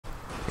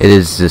It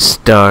is the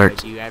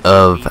start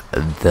of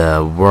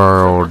the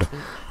World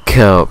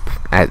Cup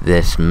at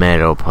this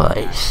metal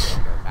place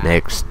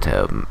next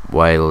to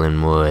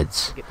Wayland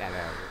Woods.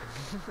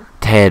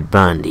 Ted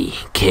Bundy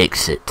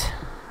kicks it,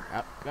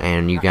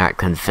 and you got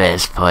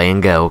Confess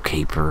playing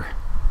goalkeeper.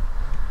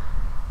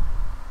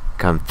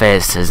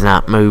 Confess has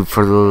not moved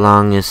for the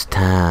longest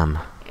time.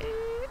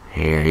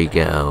 Here he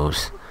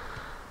goes.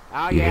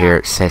 You hear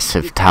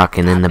excessive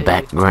talking in the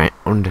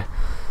background.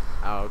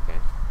 Oh, okay.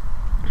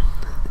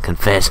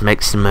 Confess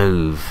makes the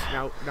move.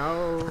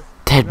 No.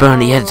 Ted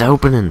Bundy has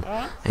opening,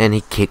 and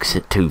he kicks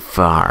it too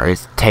far.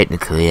 It's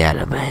technically out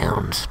of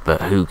bounds,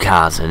 but who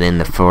calls it in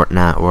the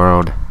Fortnite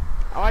world?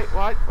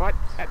 What?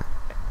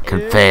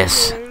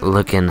 Confess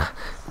looking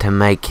to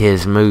make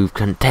his move.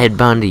 Ted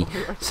Bundy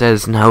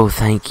says no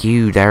thank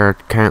you. They're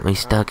currently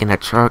stuck in a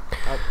truck.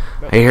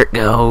 Here it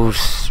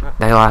goes.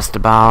 They lost the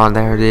ball, and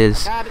there it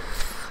is.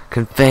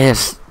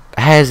 Confess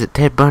has it.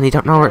 Ted Bundy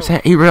don't know where it's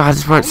at. He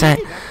realizes where it's at,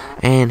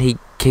 and he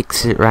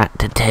kicks it right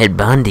to Ted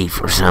Bundy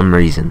for some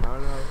reason.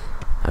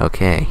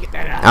 Okay.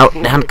 Oh,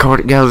 down the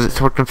court it goes. It's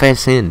toward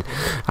Confess end.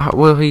 Oh,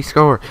 will he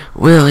score?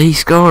 Will he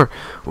score?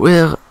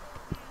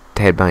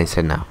 Ted Bundy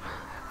said no.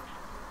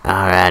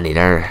 Alrighty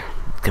there.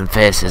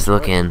 Confess is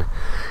looking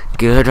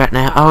good right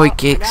now. Oh, he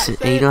kicks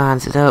it. He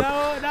lines it up.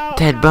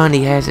 Ted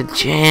Bundy has a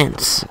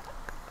chance.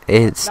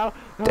 It's...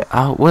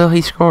 Oh, will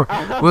he score?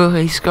 Will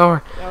he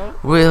score?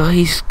 Will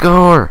he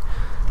score?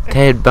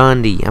 Ted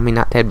Bundy. I mean,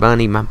 not Ted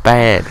Bundy, my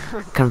bad.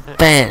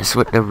 Confess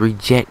with the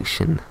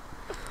rejection.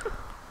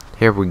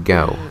 Here we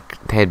go.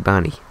 Ted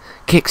Bundy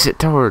kicks it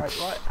towards.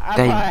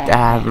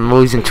 I'm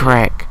losing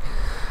track.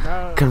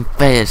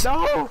 Confess.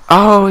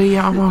 Oh, he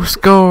almost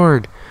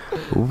scored.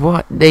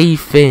 What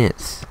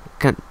defense?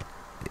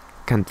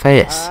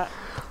 Confess.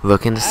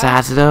 Looking to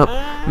size it up.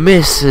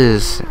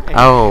 Misses.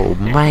 Oh,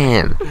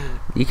 man.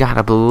 You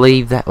gotta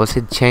believe that was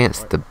his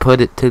chance to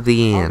put it to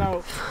the end.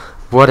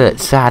 What an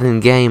exciting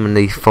game in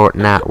these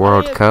Fortnite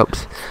World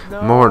Cups.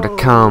 More to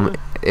come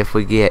if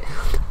we get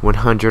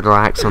 100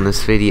 likes on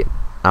this video.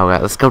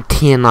 Alright, let's go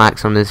 10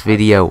 likes on this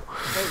video.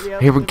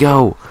 Here we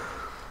go.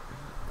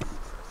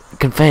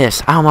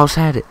 Confess. I almost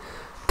had it.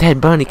 Ted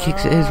Bundy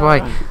kicks it his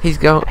way. He's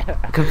going.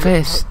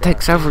 Confess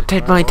takes over.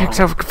 Ted Bundy takes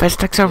over. Confess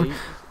takes over.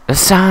 The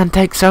sign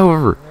takes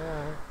over.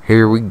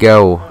 Here we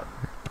go.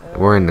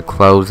 We're in the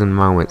closing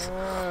moments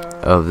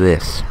of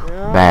this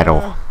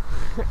battle.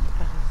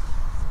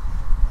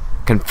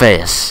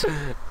 Confess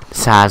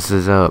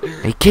sizes up.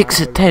 He kicks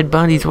it Ted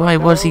Bundy's way.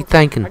 What's he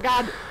thinking?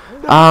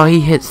 Oh, he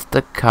hits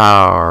the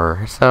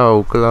car.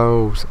 So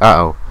close.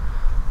 Uh-oh.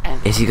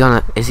 Is he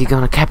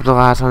gonna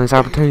capitalize on his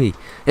opportunity?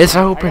 It's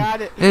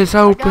open. It's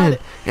open.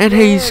 And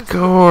he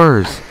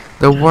scores.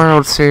 The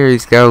World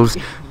Series goes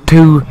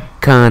to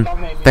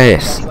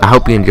Confess. I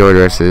hope you enjoyed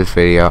the rest of this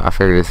video. I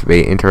figured this would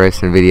be an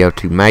interesting video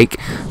to make.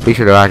 Be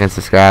sure to like and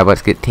subscribe.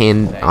 Let's get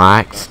 10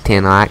 likes,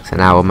 and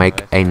I will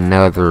make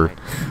another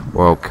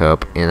World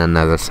Cup in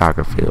another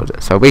soccer field.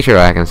 So be sure to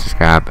like and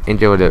subscribe.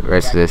 Enjoy the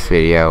rest of this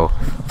video.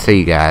 See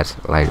you guys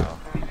later.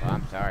 Well,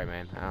 I'm sorry,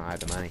 man. I don't have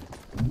the money.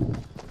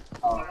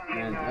 Oh,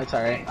 man, that's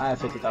alright. I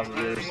have 50,000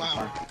 viewers. It's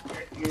fine.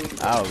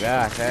 Oh,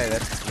 gosh. Hey,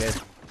 that's good.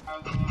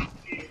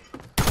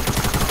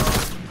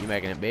 You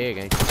making it big,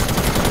 ain't you?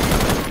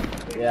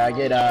 Yeah, I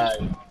get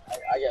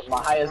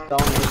my highest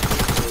donation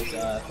is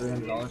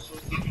 $300.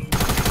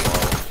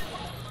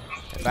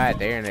 If I had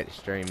the internet to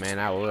stream, man,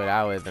 I would.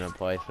 I live in a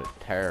place with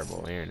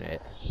terrible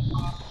internet.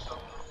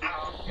 All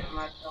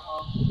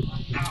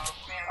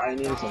I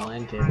need is a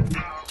LAN cable.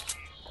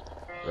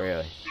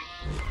 Really?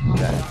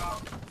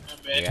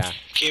 Yeah.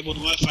 Cabled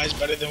Wi-Fi is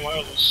better than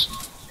wireless.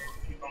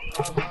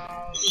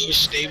 More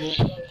stable.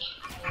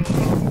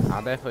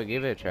 I'll definitely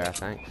give it a try,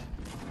 thanks.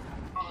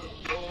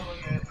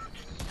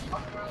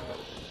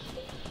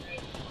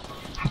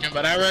 Yeah,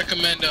 but I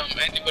recommend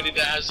anybody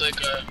that has like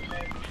a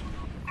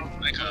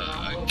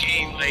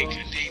game, like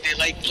they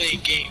like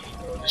playing game,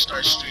 to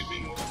start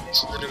streaming.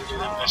 It's literally the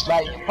best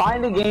thing ever.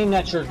 Find a game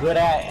that you're good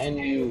at and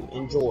you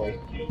enjoy.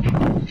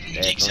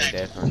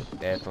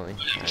 Definitely.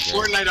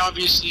 Fortnite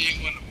obviously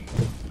ain't one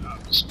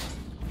of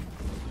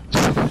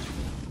them.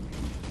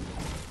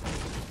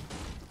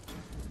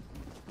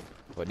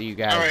 What do you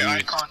guys Alright,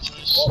 use? icon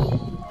first.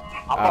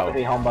 I'm about to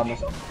be home by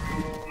myself.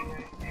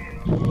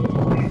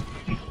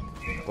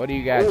 What do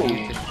you guys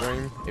use to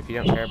stream, if you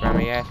don't care about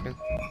me asking?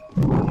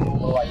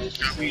 Oh, I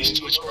used We use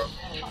Twitch, bro.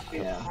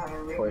 Yeah,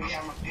 Twitch.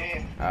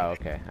 Oh,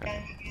 okay.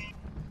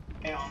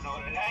 I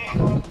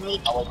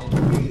wasn't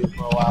using YouTube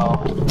for a while.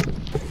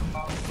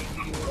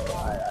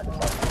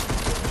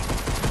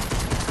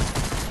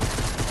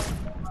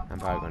 I'm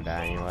probably gonna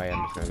die anyway. I'm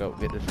just gonna go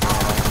get this one.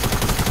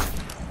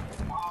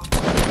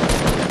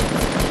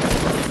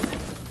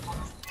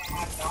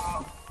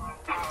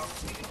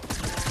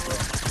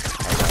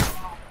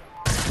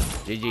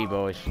 GG,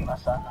 boys.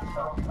 Nice shot.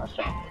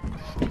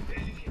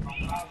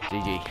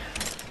 GG.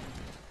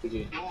 GG.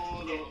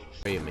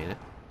 Wait a minute.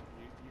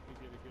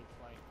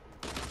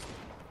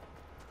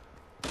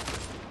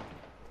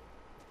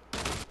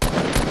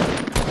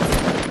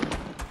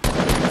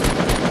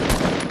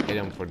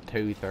 him for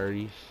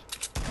 230s.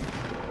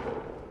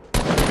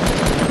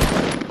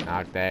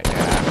 Knock that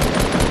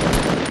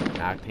guy.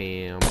 Knocked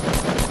him.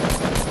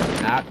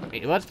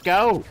 Let's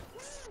go!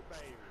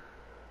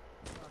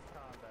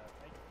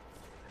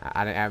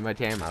 I didn't have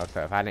much ammo,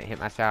 so if I didn't hit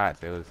my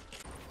shots, it was...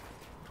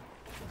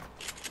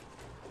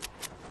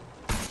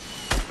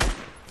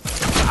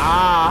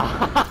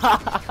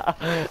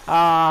 Ah!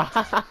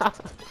 Ah!